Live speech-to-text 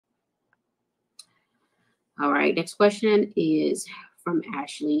All right, next question is from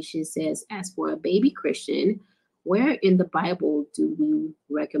Ashley. She says, as for a baby Christian, where in the Bible do we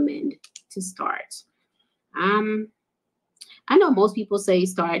recommend to start? Um, I know most people say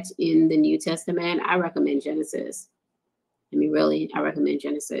start in the New Testament. I recommend Genesis. I mean, really, I recommend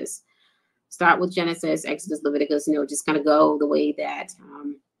Genesis. Start with Genesis, Exodus, Leviticus, just kind of go the way that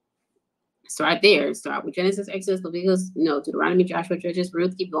start there. Start with Genesis, Exodus, Leviticus, Deuteronomy, Joshua, Judges,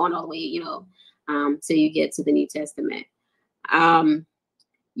 Ruth, keep going all the way, till you get to the New Testament.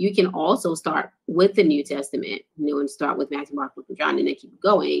 You can also start with the New Testament, and start with Matthew, Mark, Luke, and John, and then keep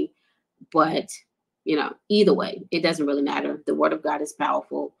going. But, either way, it doesn't really matter. The Word of God is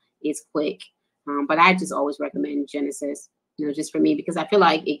powerful. It's quick. But I just always recommend Genesis, just for me, because I feel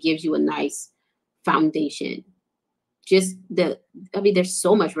like it gives you a nice foundation. There's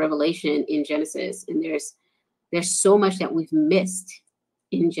so much revelation in Genesis, and there's so much that we've missed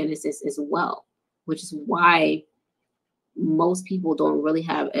in Genesis as well, which is why most people don't really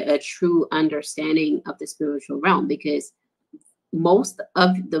have a true understanding of the spiritual realm, because most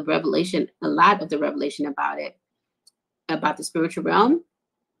of the revelation, a lot of the revelation about the spiritual realm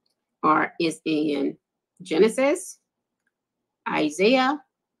is in Genesis, Isaiah,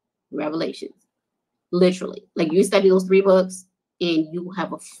 Revelation. Literally, like you study those 3 books and you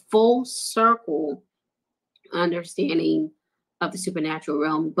have a full circle understanding of the supernatural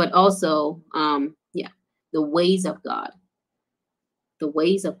realm, but also, the ways of God,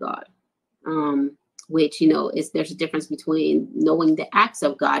 which, there's a difference between knowing the acts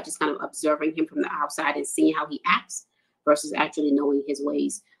of God, just kind of observing him from the outside and seeing how he acts, versus actually knowing his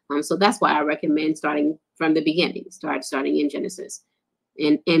ways. So that's why I recommend starting from the beginning, starting in Genesis.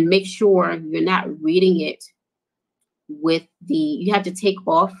 And make sure you're not reading it you have to take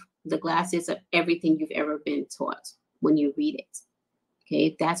off the glasses of everything you've ever been taught when you read it.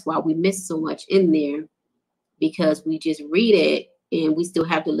 Okay, that's why we miss so much in there, because we just read it and we still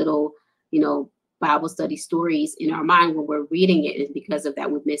have the little, Bible study stories in our mind when we're reading it. And because of that,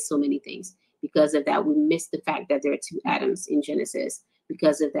 we miss so many things. Because of that, we miss the fact that there are 2 Adams in Genesis.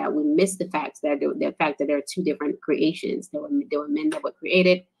 Because of that, we miss the fact that there are 2 different creations. There were men that were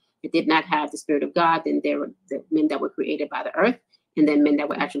created that did not have the Spirit of God. Then there were the men that were created by the earth, and then men that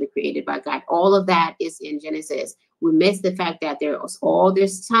were actually created by God. All of that is in Genesis. We miss the fact that there was all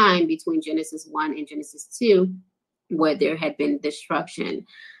this time between Genesis 1 and Genesis 2 where there had been destruction,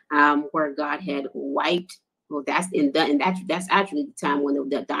 where God had wiped. Well, that's actually the time when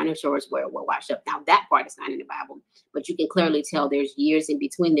the dinosaurs were washed up. Now that part is not in the Bible, but you can clearly tell there's years in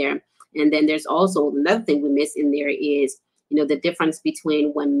between there. And then there's also another thing we miss in there is, the difference between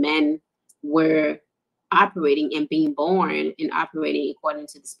when men were operating and being born and operating according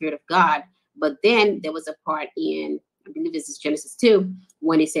to the Spirit of God. But then there was a part in, I believe this is Genesis 2,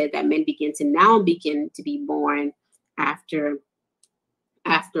 when it said that men begin to be born after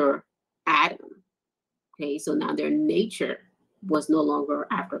Adam. Okay, so now their nature was no longer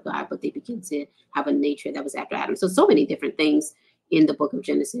after God, but they begin to have a nature that was after Adam. So many different things in the book of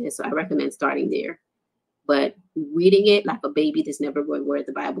Genesis. So I recommend starting there. But reading it like a baby that's never read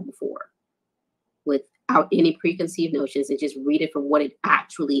the Bible before, without any preconceived notions, and just read it for what it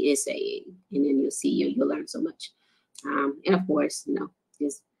actually is saying. And then you'll learn so much. And of course,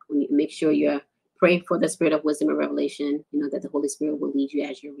 just make sure you're praying for the spirit of wisdom and revelation, that the Holy Spirit will lead you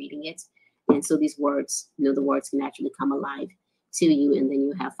as you're reading it. And so these words, the words can actually come alive to you, and then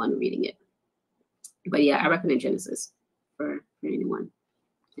you have fun reading it. But yeah, I recommend Genesis for anyone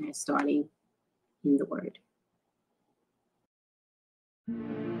starting in the Word.